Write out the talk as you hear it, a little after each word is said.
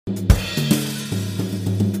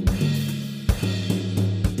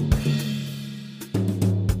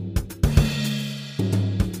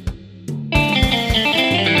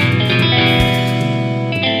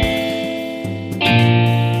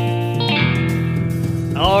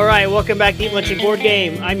Hi, welcome back to Eat Lunch and Board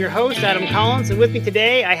Game. I'm your host, Adam Collins, and with me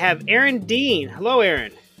today I have Aaron Dean. Hello,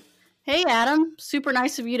 Aaron. Hey, Adam. Super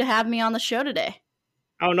nice of you to have me on the show today.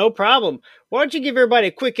 Oh, no problem. Why don't you give everybody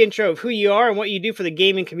a quick intro of who you are and what you do for the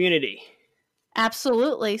gaming community?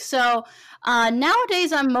 Absolutely. So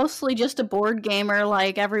nowadays I'm mostly just a board gamer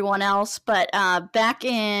like everyone else, but back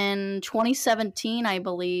in 2017, I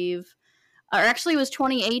believe, or actually it was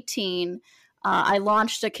 2018, I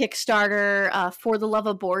launched a Kickstarter for the love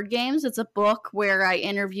of board games. It's a book where I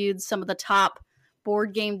interviewed some of the top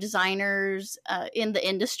board game designers in the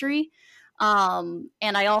industry. And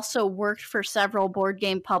I also worked for several board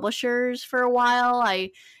game publishers for a while.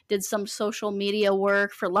 I did some social media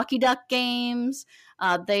work for Lucky Duck Games.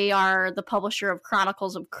 They are the publisher of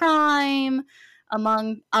Chronicles of Crime,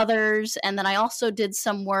 among others. And then I also did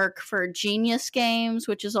some work for Genius Games,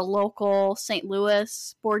 which is a local St.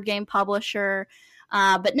 Louis board game publisher.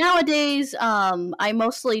 But nowadays, I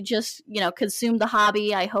mostly just, consume the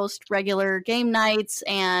hobby. I host regular game nights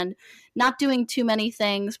and not doing too many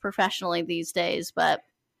things professionally these days, but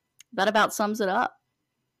that about sums it up.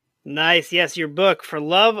 Nice. Yes, your book, For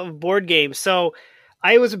Love of Board Games. So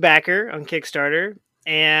I was a backer on Kickstarter,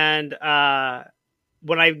 and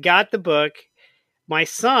when I got the book, my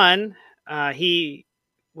son, he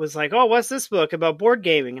was like, "Oh, what's this book about board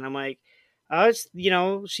gaming?" And I'm like, "Oh, it's,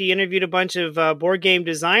 she interviewed a bunch of board game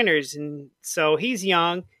designers." And so he's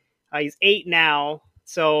young. He's 8 now.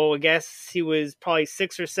 So I guess he was probably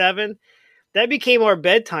 6 or 7. That became our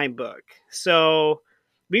bedtime book. So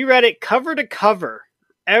we read it cover to cover,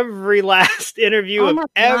 every last interview of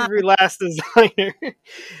every last designer.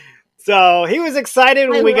 So he was excited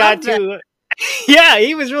when we got to... Yeah,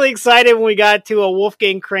 he was really excited when we got to a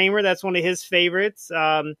Wolfgang Kramer. That's one of his favorites.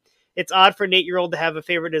 It's odd for an 8-year-old to have a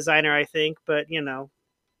favorite designer, I think, but,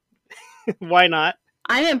 why not?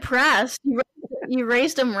 I'm impressed. You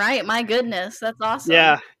raised him right. My goodness, that's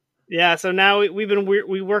awesome. Yeah. So now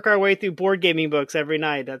we work our way through board gaming books every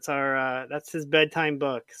night. That's his bedtime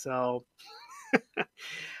book. So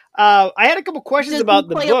I had a couple questions about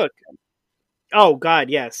the book. Oh God,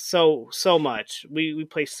 yes. So much. We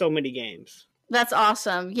play so many games. That's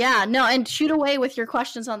awesome. Yeah, no, and shoot away with your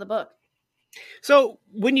questions on the book. So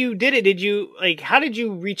when you did it, how did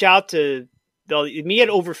you reach out to you had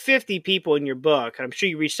over 50 people in your book? I'm sure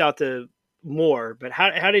you reached out to more, but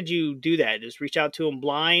how did you do that? Just reach out to them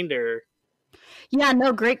blind or? Yeah,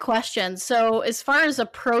 no, great question. So as far as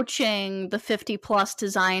approaching the 50 plus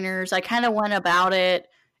designers, I kind of went about it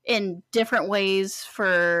in different ways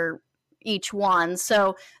for each one.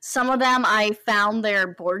 So some of them I found their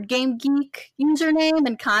Board Game Geek username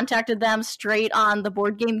and contacted them straight on the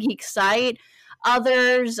Board Game Geek site.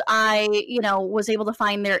 Others I, was able to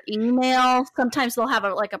find their email. Sometimes they'll have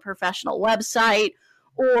a professional website,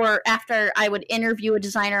 or after I would interview a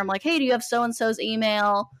designer, I'm like, hey, do you have so-and-so's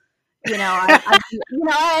email?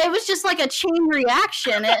 It was just like a chain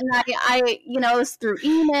reaction. And I it was through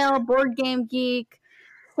email, Board Game Geek.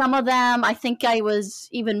 Some of them, I think I was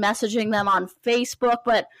even messaging them on Facebook.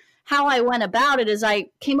 But how I went about it is I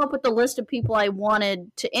came up with the list of people I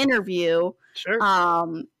wanted to interview. Sure.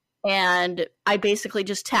 And I basically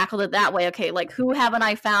just tackled it that way. Okay, who haven't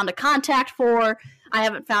I found a contact for? I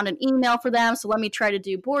haven't found an email for them, so let me try to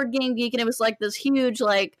do Board Game Geek. And it was this huge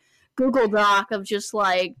Google Doc of just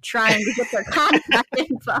trying to get their contact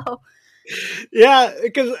info. Yeah,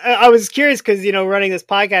 because I was curious because running this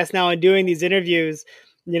podcast now and doing these interviews,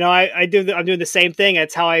 I'm doing the same thing.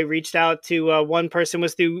 That's how I reached out to one person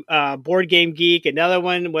was through Board Game Geek, another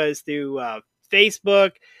one was through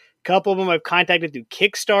Facebook. A couple of them I've contacted through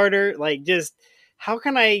Kickstarter. Just how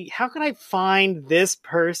can I find this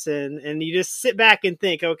person? And you just sit back and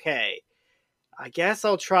think, okay, I guess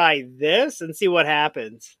I'll try this and see what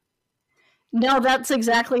happens. No, that's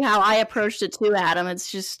exactly how I approached it too, Adam.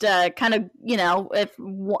 It's just kind of, if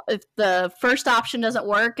the first option doesn't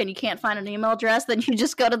work and you can't find an email address, then you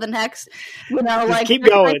just go to the next, just keep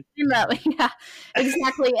going. Yeah,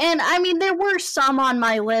 exactly. And I mean, there were some on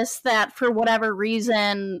my list that for whatever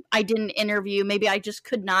reason I didn't interview. Maybe I just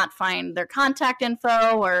could not find their contact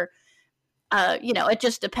info or, it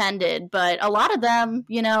just depended. But a lot of them,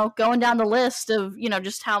 going down the list of,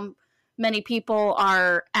 just how many people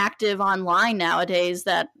are active online nowadays,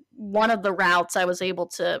 that one of the routes I was able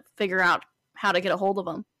to figure out how to get a hold of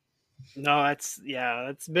them. No, that's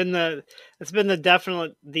been the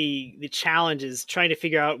definite the challenge is trying to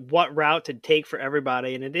figure out what route to take for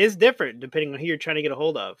everybody, and it is different depending on who you're trying to get a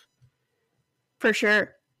hold of. For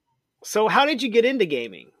sure. So how did you get into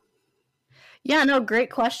gaming? Yeah, no,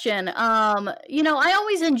 great question. I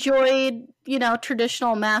always enjoyed,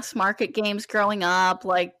 traditional mass market games growing up,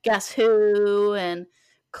 like Guess Who and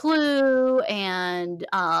Clue and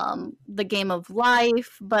the Game of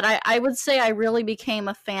Life. But I would say I really became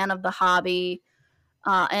a fan of the hobby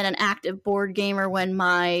and an active board gamer when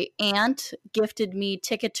my aunt gifted me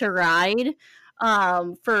Ticket to Ride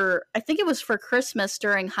for, I think it was for Christmas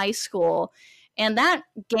during high school. And that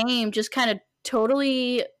game just kind of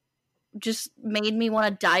totally just made me want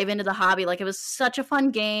to dive into the hobby. Like, it was such a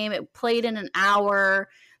fun game. It played in an hour.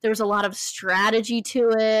 There was a lot of strategy to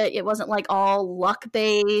it. It wasn't like all luck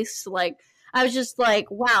based. Like, I was just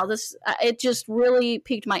like, wow, this, it just really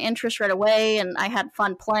piqued my interest right away. And I had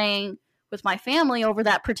fun playing with my family over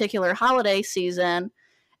that particular holiday season.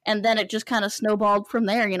 And then it just kind of snowballed from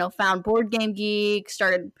there. You know, found Board Game Geek,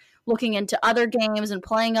 started looking into other games and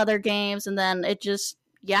playing other games. And then it just,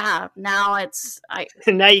 yeah, now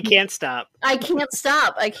now you can't stop. I can't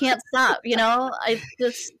stop. I can't stop. You know,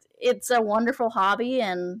 it's a wonderful hobby,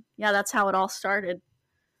 and yeah, that's how it all started.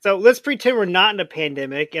 So let's pretend we're not in a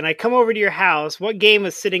pandemic, and I come over to your house. What game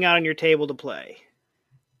is sitting out on your table to play?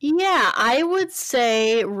 Yeah, I would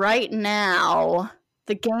say right now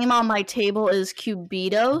the game on my table is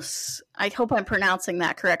Cubitos. I hope I'm pronouncing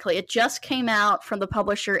that correctly. It just came out from the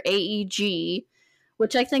publisher AEG,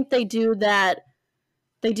 which I think they do that.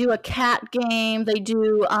 They do a cat game. They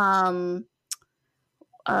do,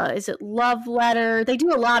 is it Love Letter? They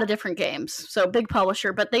do a lot of different games. So big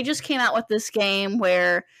publisher, but they just came out with this game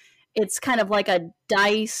where it's kind of like a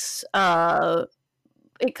dice.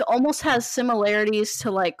 It almost has similarities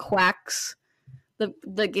to like Quacks,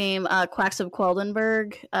 the game Quacks of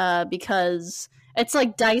Quedlinburg, because it's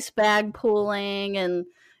like dice bag pooling, and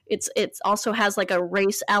it's also has like a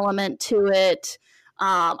race element to it.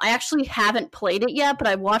 I actually haven't played it yet, but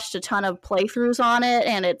I've watched a ton of playthroughs on it,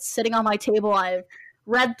 and it's sitting on my table. I've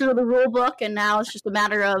read through the rule book, and now it's just a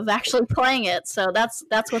matter of actually playing it. So that's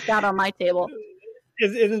what's out on my table.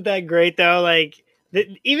 Isn't that great, though? Like,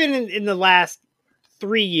 even in the last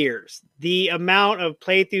 3 years, the amount of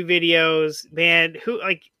playthrough videos, man,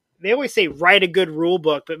 they always say write a good rule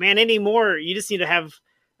book, but man, anymore, you just need to have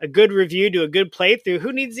a good review to a good playthrough. Who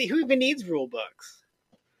even needs rule books?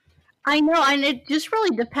 I know, and it just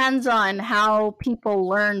really depends on how people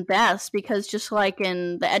learn best, because just like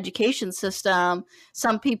in the education system,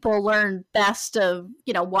 some people learn best of,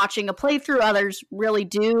 you know, watching a playthrough. Others really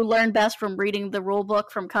do learn best from reading the rule book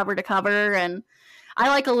from cover to cover. And I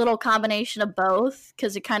like a little combination of both,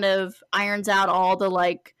 because it kind of irons out all the,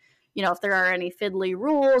 like, you know, if there are any fiddly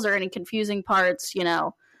rules or any confusing parts, you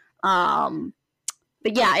know.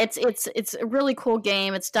 But yeah, it's a really cool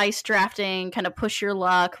game. It's dice drafting, kind of push your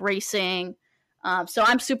luck, racing. So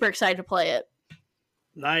I'm super excited to play it.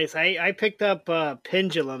 Nice. I picked up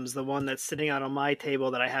Pendulums, the one that's sitting out on my table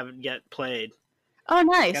that I haven't yet played. Oh,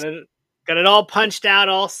 nice. Got it all punched out,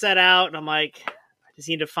 all set out, and I'm like, I just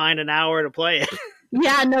need to find an hour to play it.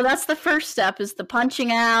 Yeah, no, that's the first step, is the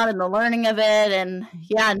punching out and the learning of it. And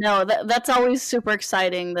yeah, no, that's always super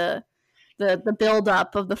exciting. The build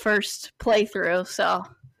up of the first playthrough. So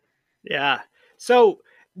yeah. So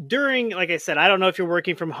during, like I said, I don't know if you're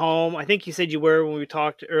working from home. I think you said you were when we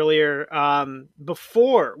talked earlier.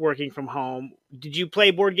 Before working from home, did you play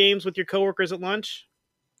board games with your coworkers at lunch?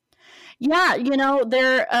 Yeah, you know,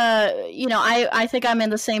 I think I'm in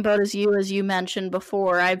the same boat as you mentioned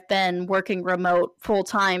before. I've been working remote full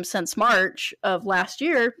time since March of last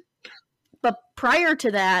year. But prior to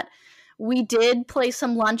that, we did play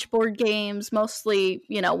some lunch board games, mostly,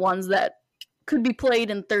 you know, ones that could be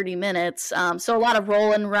played in 30 minutes. So a lot of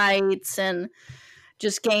roll and writes and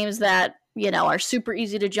just games that, you know, are super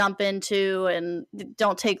easy to jump into and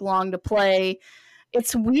don't take long to play.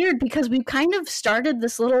 It's weird because we've kind of started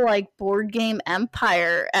this little like board game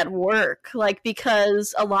empire at work, like,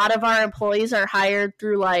 because a lot of our employees are hired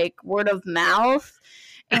through like word of mouth.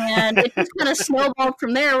 And it just kind of snowballed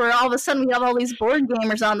from there, where all of a sudden we have all these board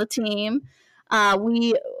gamers on the team.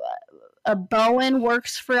 Bowen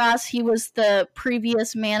works for us. He was the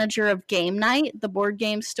previous manager of Game Night, the board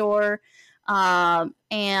game store.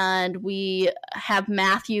 And we have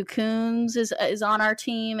Matthew Coons is on our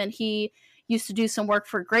team, and he used to do some work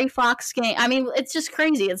for Gray Fox Game. I mean, it's just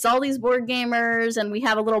crazy. It's all these board gamers, and we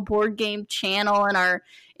have a little board game channel in our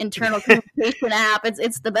internal communication app.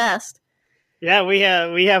 It's the best. Yeah, we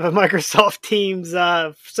have a Microsoft Teams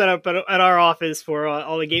set up at our office for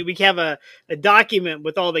all the games. We have a document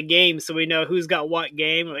with all the games, so we know who's got what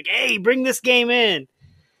game. We're like, hey, bring this game in.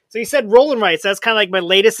 So you said roll and writes. That's kind of like my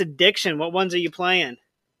latest addiction. What ones are you playing?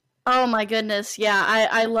 Oh my goodness, yeah,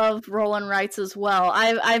 I love roll and writes as well.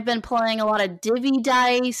 I've been playing a lot of Divvy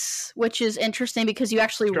Dice, which is interesting because you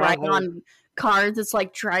actually write on cards. It's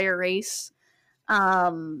like dry erase.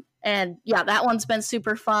 And yeah, that one's been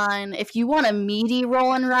super fun. If you want a meaty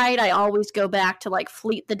roll and write, I always go back to like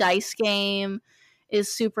Fleet the Dice game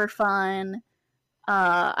is super fun.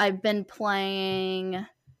 I've been playing.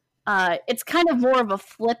 It's kind of more of a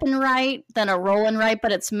flip and write than a roll and write,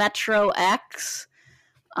 but it's Metro X.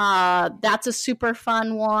 That's a super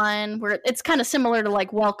fun one where it's kind of similar to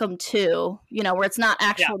like Welcome to, where it's not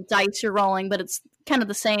actual dice you're rolling, but it's kind of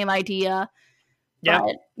the same idea. Yeah.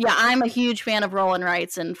 But yeah, I'm a huge fan of roll and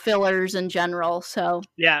writes and fillers in general. So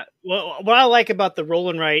yeah, well, what I like about the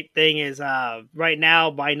roll and write thing is right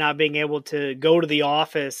now, by not being able to go to the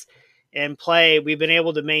office and play, we've been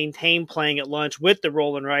able to maintain playing at lunch with the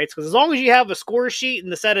roll and writes, because as long as you have a score sheet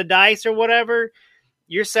and the set of dice or whatever,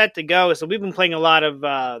 you're set to go. So we've been playing a lot of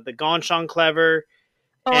the Gonchon Clever.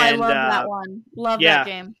 Oh, and, I love that one. Love that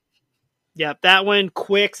game. Yeah, that one.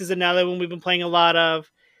 Quicks is another one we've been playing a lot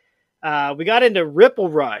of. We got into Ripple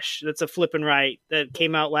Rush. That's a flip and write that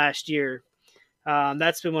came out last year.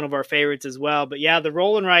 That's been one of our favorites as well. But yeah, the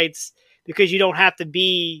roll and writes, because you don't have to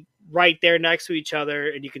be right there next to each other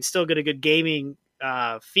and you can still get a good gaming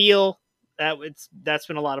feel, that's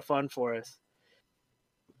been a lot of fun for us.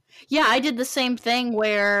 Yeah, I did the same thing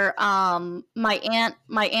where my aunt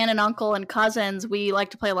and uncle and cousins, we like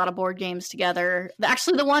to play a lot of board games together.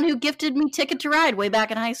 Actually, the one who gifted me Ticket to Ride way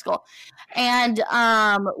back in high school. And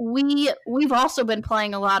we've also been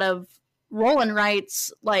playing a lot of roll and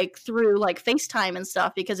writes like through like FaceTime and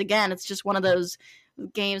stuff, because again, it's just one of those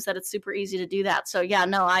games that it's super easy to do that. So yeah,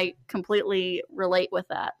 no, I completely relate with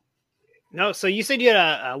that. No, so you said you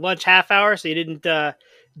had a lunch half hour, so you didn't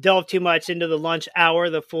delve too much into the lunch hour,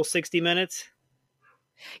 the full 60 minutes?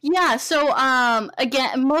 Yeah, so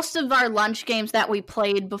again, most of our lunch games that we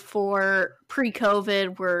played before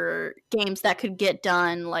pre-COVID were games that could get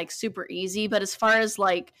done like super easy, but as far as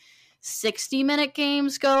like 60-minute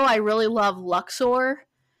games go, I really love Luxor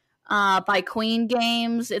by Queen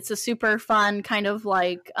Games. It's a super fun kind of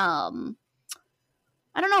like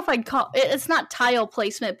I don't know if I'd call it's not tile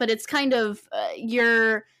placement, but it's kind of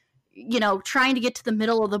you're trying to get to the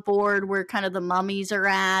middle of the board where kind of the mummies are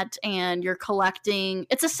at, and you're collecting.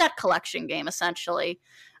 It's a set collection game, essentially.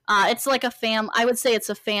 It's like I would say it's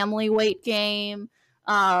a family weight game,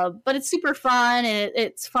 but it's super fun, and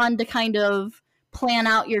it's fun to kind of plan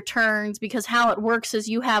out your turns, because how it works is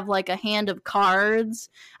you have like a hand of cards.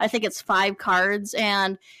 I think it's 5 cards,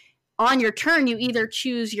 and on your turn, you either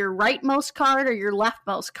choose your rightmost card or your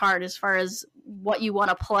leftmost card as far as what you want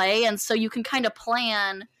to play, and so you can kind of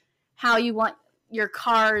plan how you want your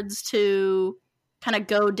cards to kind of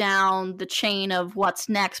go down the chain of what's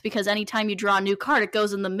next, because anytime you draw a new card, it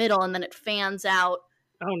goes in the middle and then it fans out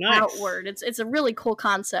outward. It's a really cool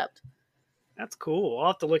concept. That's cool. I'll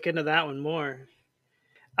have to look into that one more.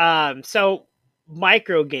 So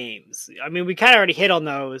micro games. I mean, we kind of already hit on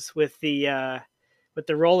those with the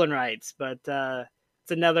roll and writes, but it's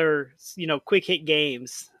another, quick hit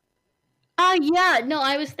games. Yeah, no,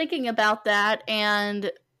 I was thinking about that,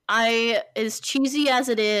 and as cheesy as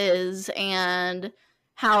it is and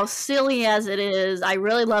how silly as it is, I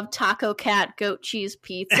really love Taco Cat Goat Cheese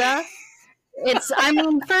Pizza. First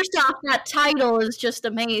off, that title is just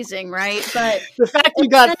amazing, right? But the fact you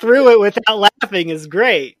got through it without laughing is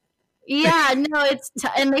great. Yeah, no,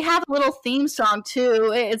 and they have a little theme song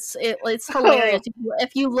too. It's hilarious.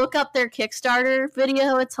 If you look up their Kickstarter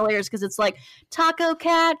video, it's hilarious because it's like Taco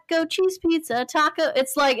Cat, Goat Cheese Pizza, Taco.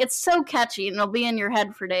 It's so catchy and it'll be in your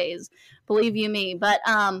head for days. Believe you me. But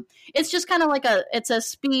it's just kind of like it's a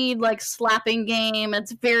speed like slapping game.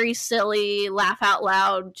 It's very silly, laugh out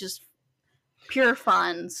loud, just pure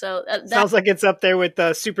fun. So sounds like it's up there with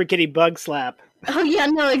Super Kitty Bug Slap. Oh yeah,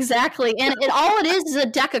 no, exactly. And all it is a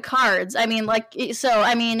deck of cards.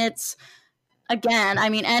 It's again,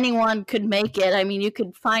 anyone could make it. You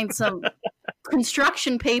could find some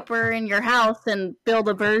construction paper in your house and build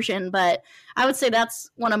a version, but I would say that's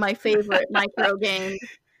one of my favorite micro games.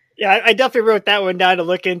 Yeah, I definitely wrote that one down to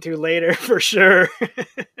look into later for sure.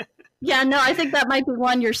 Yeah, no, I think that might be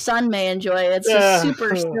one your son may enjoy. It's just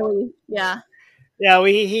super silly. Yeah.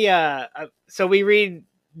 Yeah, so we read,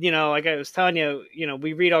 like I was telling you,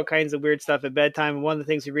 we read all kinds of weird stuff at bedtime. And one of the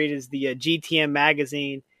things we read is the GTM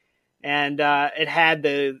magazine. And it had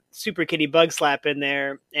the Super Kitty Bug Slap in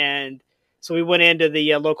there. And so we went into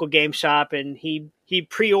the local game shop and he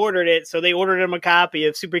pre-ordered it. So they ordered him a copy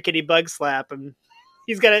of Super Kitty Bug Slap. And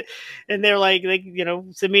he's got it. And they're like,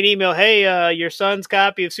 send me an email. Hey, your son's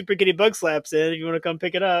copy of Super Kitty Bug Slap's in if you want to come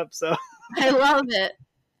pick it up. So I love it.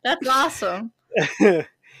 That's awesome.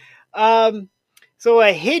 So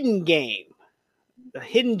a hidden game,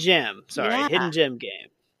 hidden gem game.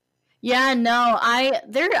 Yeah, no,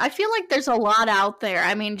 I feel like there's a lot out there.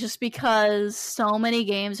 I mean, just because so many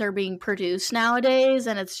games are being produced nowadays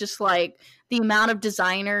and it's just like the amount of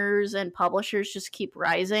designers and publishers just keep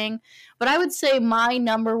rising. But I would say my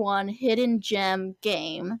number one hidden gem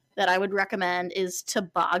game that I would recommend is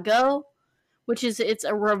Tobago, which is it's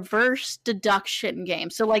a reverse deduction game.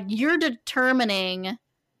 So like you're determining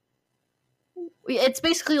it's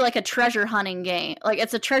basically like a treasure hunting game. Like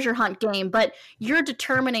it's a treasure hunt game, but you're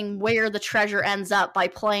determining where the treasure ends up by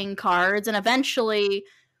playing cards, and eventually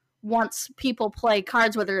once people play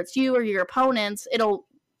cards, whether it's you or your opponents, it'll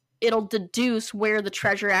deduce where the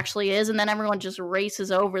treasure actually is, and then everyone just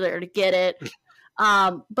races over there to get it.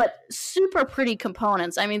 But super pretty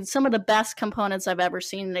components. I mean, some of the best components I've ever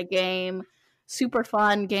seen in a game. Super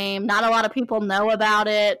fun game. Not a lot of people know about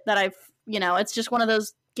it. That I've it's just one of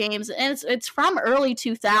those games, and it's from early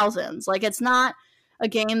 2000s. Like it's not a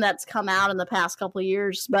game that's come out in the past couple of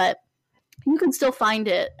years, but you can still find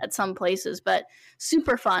it at some places. But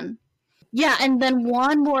super fun. Yeah, and then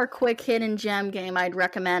one more quick hidden gem game I'd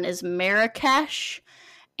recommend is Marrakesh,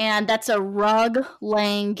 and that's a rug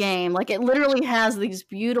laying game. Like it literally has these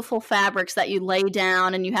beautiful fabrics that you lay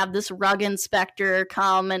down, and you have this rug inspector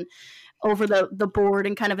come and over the board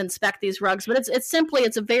and kind of inspect these rugs. But it's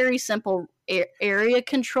a very simple area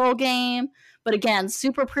control game. But again,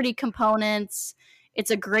 super pretty components.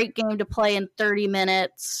 It's a great game to play in 30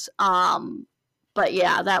 minutes. But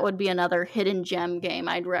yeah, that would be another hidden gem game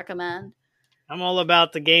I'd recommend. I'm all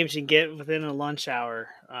about the games you get within a lunch hour.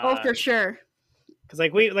 Oh, for sure. Because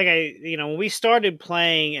when we started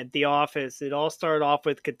playing at the office, it all started off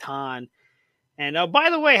with Catan. And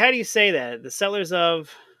by the way, how do you say that? The Settlers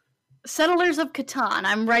of Catan.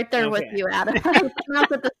 I'm right there with you, Adam. I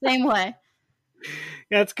pronounce it the same way.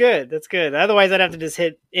 That's good. That's good. Otherwise, I'd have to just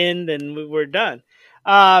hit end and we're done.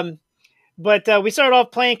 But we started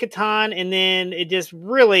off playing Catan, and then it just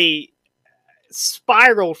really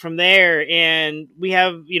spiraled from there. And we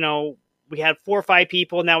had 4 or 5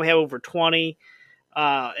 people. Now we have over 20.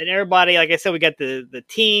 And everybody, like I said, we got the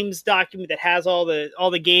teams document that has all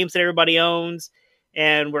the games that everybody owns.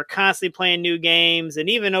 And we're constantly playing new games. And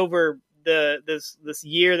even over this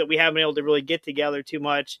year that we haven't been able to really get together too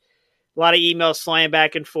much, a lot of emails flying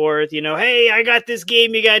back and forth. Hey, I got this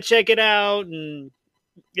game, you gotta check it out. And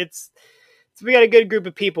we got a good group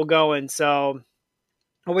of people going. So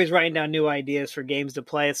always writing down new ideas for games to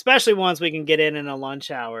play, especially ones we can get in a lunch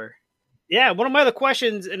hour. Yeah, one of my other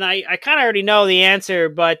questions, and I kind of already know the answer,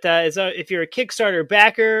 but is if you're a Kickstarter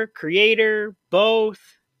backer, creator, both.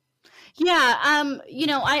 Yeah,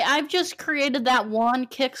 I've just created that one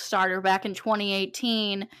Kickstarter back in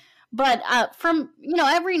 2018, but from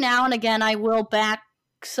every now and again I will back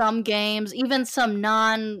some games, even some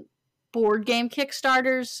non-board game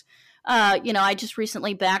Kickstarters. I just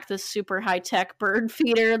recently backed this super high-tech bird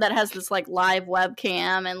feeder that has this like live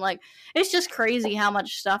webcam, and like it's just crazy how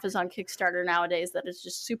much stuff is on Kickstarter nowadays that is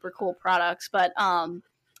just super cool products. But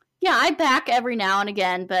yeah, I back every now and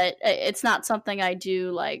again, but it's not something I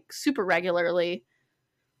do like super regularly.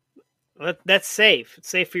 That's safe. It's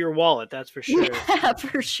safe for your wallet, that's for sure. Yeah,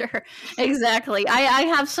 for sure. Exactly. I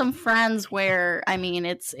have some friends where, I mean,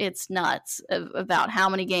 it's nuts about how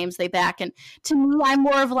many games they back. And to me, I'm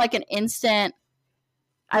more of like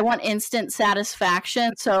I want instant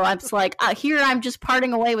satisfaction. So I'm just like, here I'm just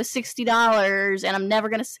parting away with $60 and I'm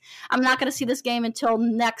not going to see this game until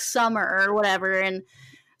next summer or whatever. And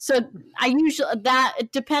so I usually,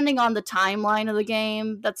 depending on the timeline of the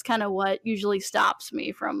game, that's kind of what usually stops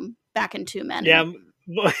me from backing too many. Yeah,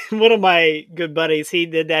 one of my good buddies, he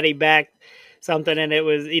did that. He backed something, and it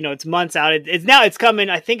was, it's months out. It's coming.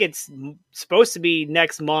 I think it's supposed to be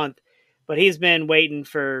next month, but he's been waiting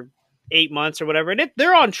for 8 months or whatever, and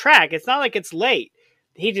they're on track. It's not like it's late.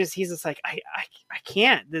 He's just like, I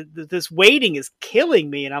can't. This waiting is killing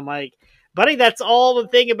me, and I'm like, buddy, that's all the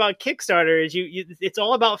thing about Kickstarter is it's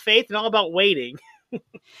all about faith and all about waiting.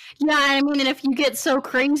 Yeah, I mean, and if you get so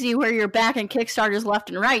crazy where you're backing Kickstarters left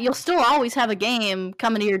and right, you'll still always have a game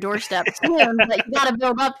coming to your doorstep soon, but you got to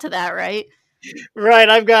build up to that, right? Right.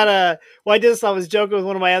 I was joking with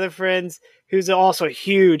one of my other friends who's also a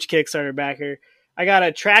huge Kickstarter backer. I got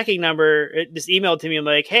a tracking number. It just emailed to me. I'm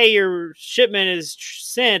like, hey, your shipment is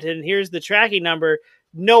sent, and here's the tracking number.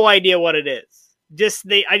 No idea what it is.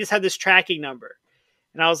 I just have this tracking number.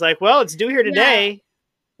 And I was like, well, it's due here today.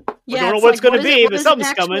 Yeah. I don't know what it's going to be, but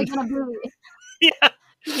something's coming. Yeah.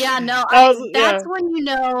 Yeah, no, when you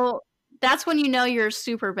know. That's when you know you're a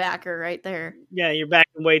super backer right there. Yeah, you're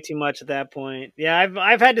backing way too much at that point. Yeah,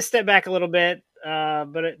 I've had to step back a little bit,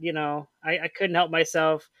 but I couldn't help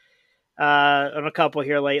myself. on a couple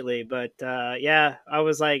here lately. But yeah, I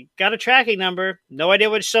was like, got a tracking number. No idea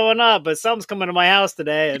what's showing up, but something's coming to my house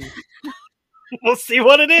today, and we'll see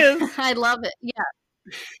what it is. I love it. Yeah.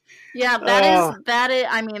 Yeah, Oh, that is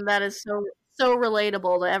I mean that is so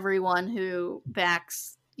relatable to everyone who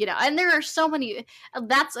backs, and there are so many.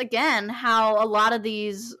 That's again how a lot of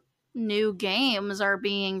these new games are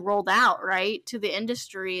being rolled out, right, to the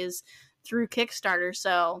industry is through Kickstarter.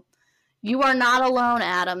 So you are not alone,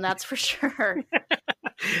 Adam, that's for sure.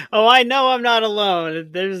 oh, I know I'm not alone.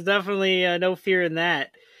 There's definitely no fear in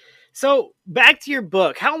that. So back to your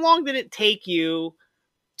book. How long did it take you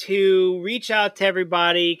to reach out to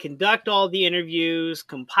everybody, conduct all the interviews,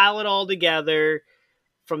 compile it all together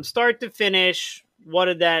from start to finish? What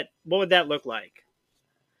would that look like?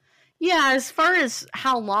 Yeah, as far as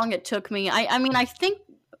how long it took me, I mean, I think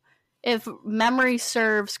if memory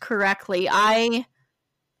serves correctly, I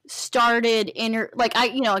started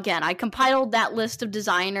again, I compiled that list of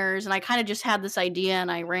designers and I kind of just had this idea and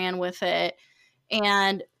I ran with it.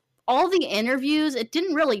 And all the interviews, it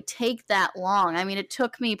didn't really take that long. I mean, it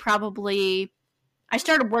took me probably, I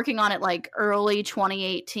started working on it like early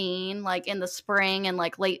 2018, like in the spring and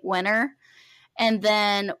like late winter. And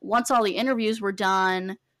then once all the interviews were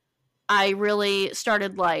done, I really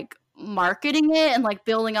started like marketing it and like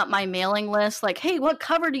building up my mailing list. Like, hey, what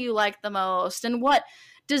cover do you like the most? And what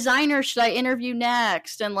designer should I interview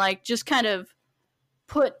next? And like just kind of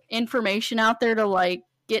put information out there to like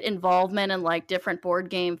get involvement in like different board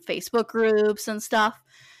game Facebook groups and stuff.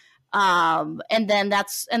 And then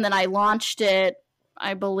I launched it,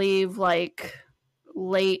 I believe, like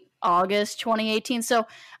late August 2018. So,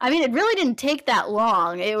 I mean, it really didn't take that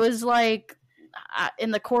long. It was like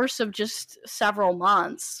in the course of just several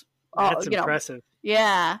months. That's impressive.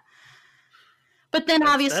 Yeah. But then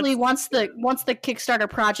obviously once the Kickstarter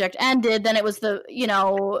project ended, then it was the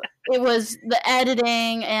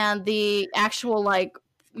editing and the actual like,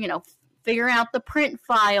 figuring out the print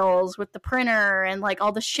files with the printer and like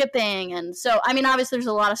all the shipping. And so, I mean, obviously there's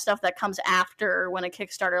a lot of stuff that comes after when a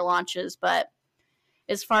Kickstarter launches, but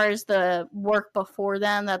as far as the work before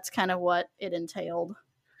then, that's kind of what it entailed.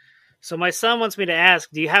 So my son wants me to ask,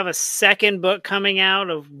 do you have a second book coming out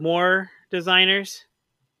of more designers?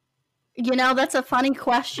 That's a funny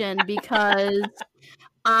question because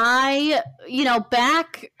I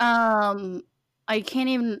can't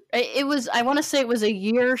even, I want to say it was a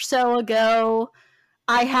year or so ago,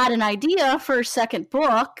 I had an idea for a second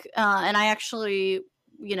book, and I actually,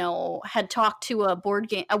 had talked to a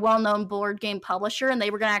well-known board game publisher, and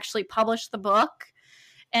they were going to actually publish the book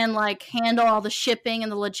and like handle all the shipping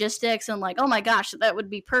and the logistics, and like, oh my gosh, that would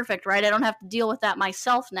be perfect, right? I don't have to deal with that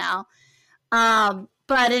myself now.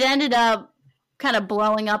 But it ended up kind of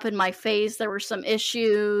blowing up in my face. There were some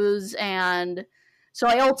issues, and so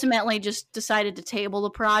I ultimately just decided to table the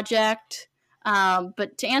project.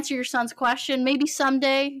 But to answer your son's question, maybe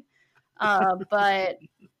someday. But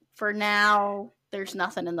for now, there's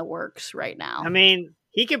nothing in the works right now. I mean,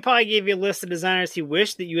 he could probably give you a list of designers he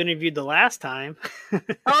wished that you interviewed the last time.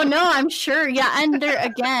 Oh, no, I'm sure. Yeah, and there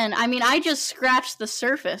again, I mean, I just scratched the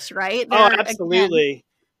surface, right? Oh, absolutely. Again,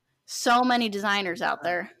 so many designers out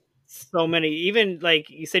there. So many. Even like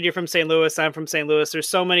you said, you're from St. Louis. I'm from St. Louis. There's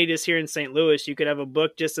so many just here in St. Louis. You could have a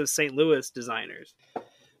book just of St. Louis designers.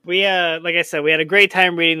 We, like I said, we had a great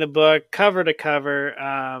time reading the book cover to cover.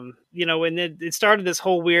 When it started this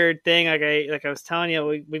whole weird thing, like I was telling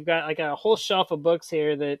you, we've got like a whole shelf of books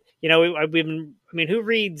here that, we've been, I mean, who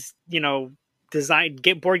reads,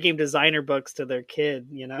 get board game designer books to their kid,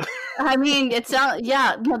 I mean,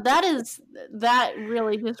 that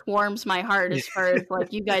really just warms my heart as far as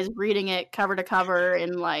like you guys reading it cover to cover,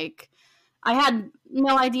 and like I had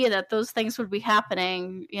no idea that those things would be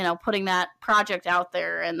happening, putting that project out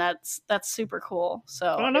there, and that's super cool.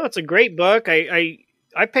 So oh no, it's a great book. I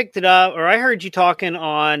picked it up, or I heard you talking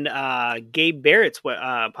on Gabe Barrett's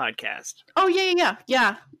podcast. Oh yeah.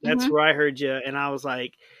 That's where I heard you, and I was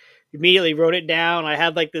like, immediately wrote it down. I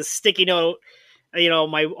had like this sticky note,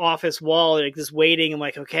 my office wall, like just waiting. I'm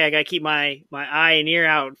like, okay, I gotta keep my eye and ear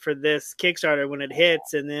out for this Kickstarter when it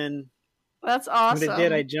hits, and then that's awesome. When it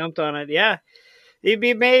did, I jumped on it. Yeah. You'd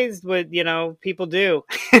be amazed what, people do.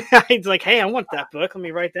 It's like, hey, I want that book. Let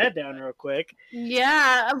me write that down real quick.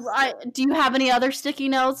 Yeah. Do you have any other sticky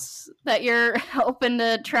notes that you're hoping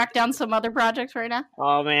to track down some other projects right now?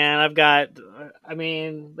 Oh, man.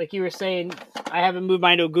 Like you were saying, I haven't moved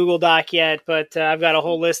mine to a Google Doc yet, but I've got a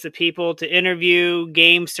whole list of people to interview,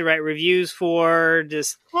 games to write reviews for,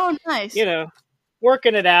 just, oh, nice.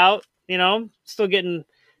 Working it out, still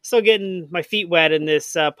getting my feet wet in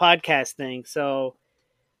this podcast thing. So,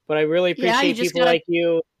 but I really appreciate people like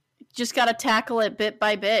you. just got to tackle it bit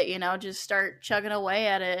by bit, you know, just start chugging away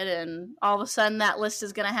at it, and all of a sudden that list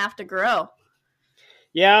is going to have to grow.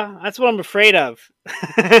 Yeah, that's what I'm afraid of.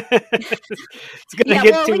 It's going to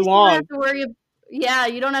get too long.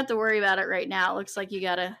 You don't have to worry about it right now. It looks like you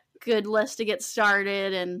got a good list to get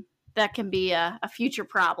started, and that can be a future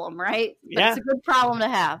problem, right? But it's a good problem to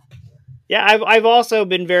have. Yeah, I've also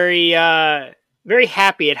been very very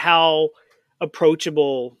happy at how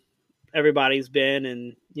approachable everybody's been,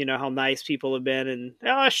 and you know how nice people have been, and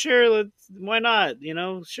sure, why not? You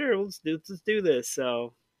know, sure, let's do this.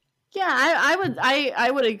 So yeah, I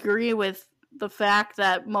would agree with the fact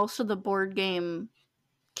that most of the board game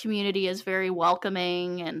community is very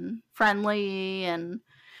welcoming and friendly, and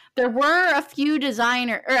there were a few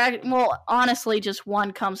honestly, just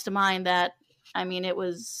one comes to mind that, I mean, it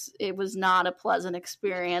was not a pleasant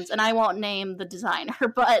experience, and I won't name the designer,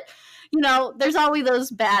 but you know, there's always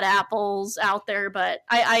those bad apples out there. But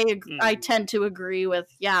I tend to agree with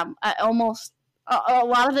almost a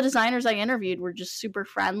lot of the designers I interviewed were just super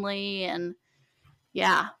friendly, and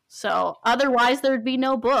yeah. So otherwise, there'd be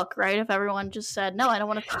no book, right? If everyone just said, "No, I don't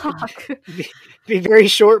want to talk." Be a very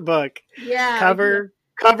short book. Yeah. Cover.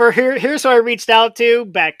 Here's who I reached out to.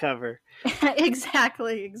 Back cover.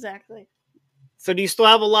 Exactly. So, do you still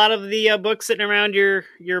have a lot of the books sitting around your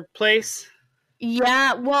place?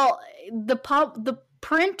 Yeah. Well, the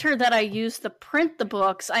printer that I used to print the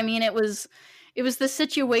books, I mean, it was the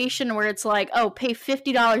situation where it's like, oh, pay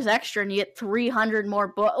 $50 extra and you get 300 more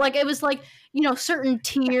books. Like, it was like, you know, certain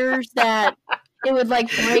tiers that it would like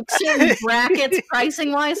break certain brackets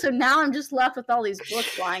pricing wise. So now I'm just left with all these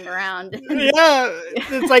books lying around. Yeah,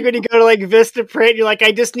 it's like when you go to like Vistaprint, you're like,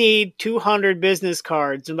 I just need 200 business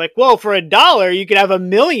cards, and like, well, for $1 you could have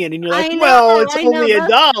 1,000,000, and you're like, it's only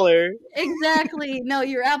 $1. Exactly. No,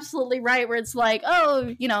 you're absolutely right. Where it's like,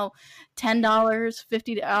 oh, you know, $10,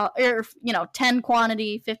 $50, or you know, 10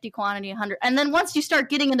 quantity, 50 quantity, 100, and then once you start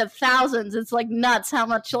getting into thousands, it's like nuts how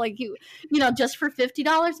much like you know, just for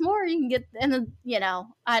 $50 more you can get, and then, you know,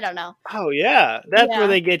 I don't know. Oh yeah, that's where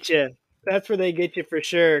they get you. That's where they get you for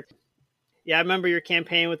sure. Yeah, I remember your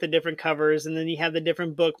campaign with the different covers, and then you have the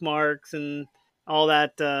different bookmarks and all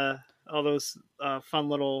that, all those fun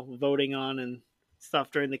little voting on and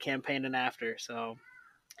stuff during the campaign and after. So,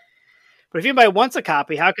 but if anybody wants a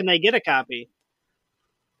copy, how can they get a copy?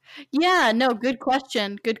 Yeah, no, good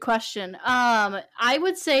question. I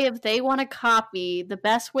would say if they want a copy, the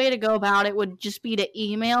best way to go about it would just be to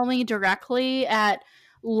email me directly at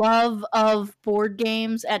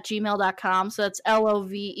loveofboardgames@gmail.com. So that's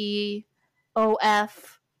LOVEOF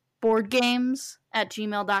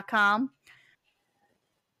boardgames@gmail.com.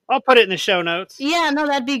 I'll put it in the show notes. Yeah, no,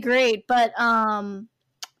 that'd be great. But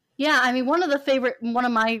yeah, I mean, one of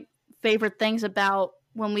my favorite things about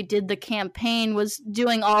when we did the campaign was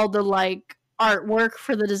doing all the like artwork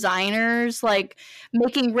for the designers, like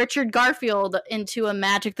making Richard Garfield into a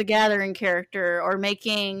Magic the Gathering character, or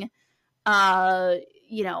making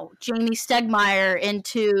you know, Jamie Stegmaier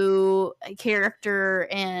into a character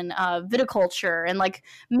in Viticulture, and like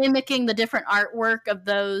mimicking the different artwork of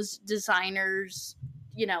those designers,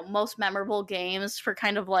 you know, most memorable games for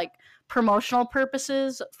kind of like promotional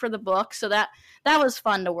purposes for the book. So that was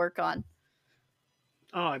fun to work on.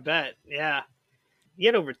 Oh, I bet. Yeah. You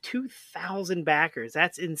had over 2,000 backers.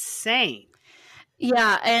 That's insane.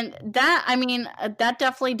 Yeah, and that, I mean, that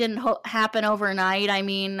definitely didn't happen overnight. I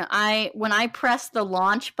mean, when I pressed the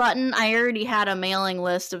launch button, I already had a mailing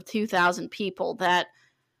list of 2,000 people that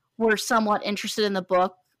were somewhat interested in the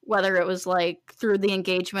book, whether it was like through the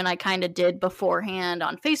engagement I kind of did beforehand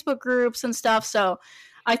on Facebook groups and stuff. So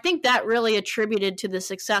I think that really attributed to the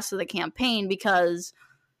success of the campaign, because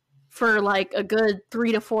for like a good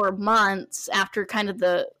 3 to 4 months after kind of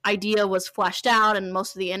the idea was fleshed out and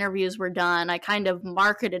most of the interviews were done, I kind of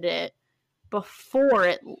marketed it before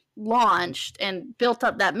it launched and built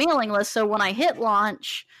up that mailing list. So when I hit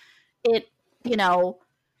launch, it, you know,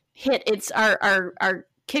 hit our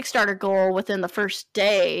Kickstarter goal within the first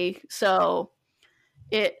day. So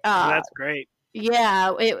it that's great.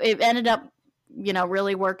 Yeah, it ended up, you know,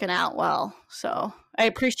 really working out well. So I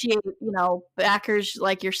appreciate, you know, backers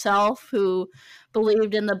like yourself who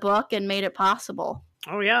believed in the book and made it possible.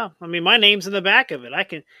 Oh yeah, I mean, my name's in the back of it.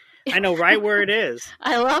 I know right where it is.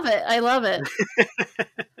 I love it.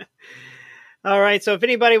 All right, so if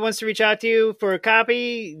anybody wants to reach out to you for a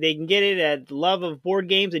copy, they can get it at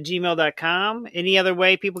loveofboardgames@gmail.com. Any other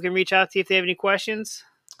way people can reach out to you if they have any questions?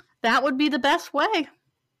 That would be the best way.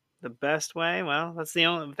 The best way? Well, that's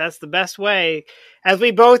the best way. As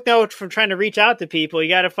we both know from trying to reach out to people, you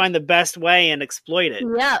got to find the best way and exploit it.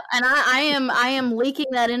 Yeah, and I am leaking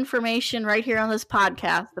that information right here on this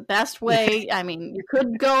podcast. The best way, I mean, you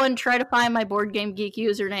could go and try to find my Board Game Geek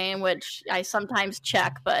username, which I sometimes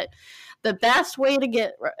check, but the best way to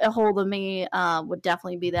get a hold of me would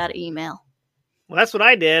definitely be that email. Well, that's what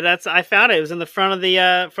I did. I found it. It was in the front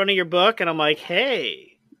of your book, and I'm like, hey.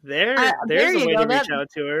 There's a way to reach out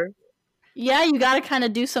to her. Yeah, you got to kind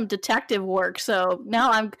of do some detective work. So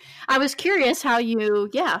now I was curious how you,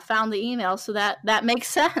 found the email. So that makes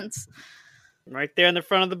sense. Right there in the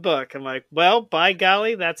front of the book. I'm like, well, by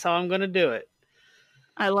golly, that's how I'm going to do it.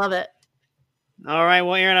 I love it. All right.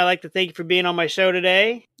 Well, Erin, I'd like to thank you for being on my show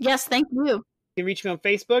today. Yes, thank you. You can reach me on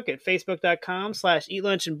Facebook at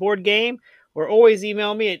facebook.com/eatlunchandboardgame, or always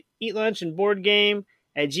email me at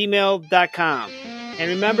eatlunchandboardgame@gmail.com. And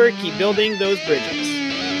remember, keep building those bridges.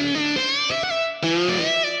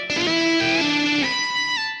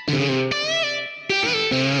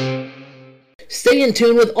 Stay in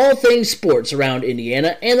tune with all things sports around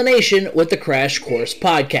Indiana and the nation with the Crash Course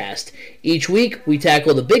Podcast. Each week, we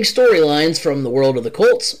tackle the big storylines from the world of the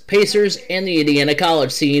Colts, Pacers, and the Indiana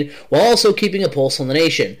college scene, while also keeping a pulse on the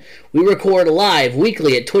nation. We record live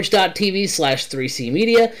weekly at twitch.tv/3C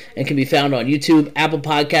Media and can be found on YouTube, Apple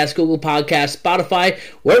Podcasts, Google Podcasts, Spotify,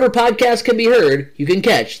 wherever podcasts can be heard, you can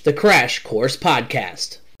catch the Crash Course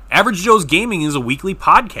Podcast. Average Joe's Gaming is a weekly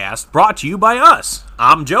podcast brought to you by us.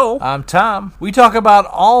 I'm Joe. I'm Tom. We talk about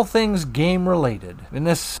all things game-related. In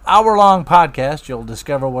this hour-long podcast, you'll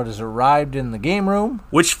discover what has arrived in the game room,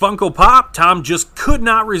 which Funko Pop Tom just could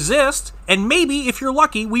not resist, and maybe, if you're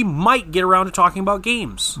lucky, we might get around to talking about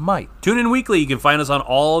games. Might. Tune in weekly. You can find us on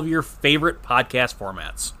all of your favorite podcast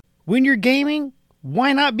formats. When you're gaming,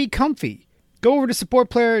 why not be comfy? Go over to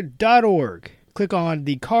supportplayer.org. Click on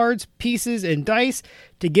the cards, pieces, and dice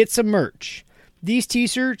to get some merch. These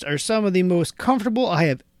t-shirts are some of the most comfortable I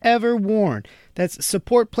have ever worn. That's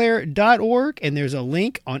supportplayer.org, and there's a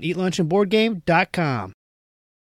link on eatlunchandboardgame.com.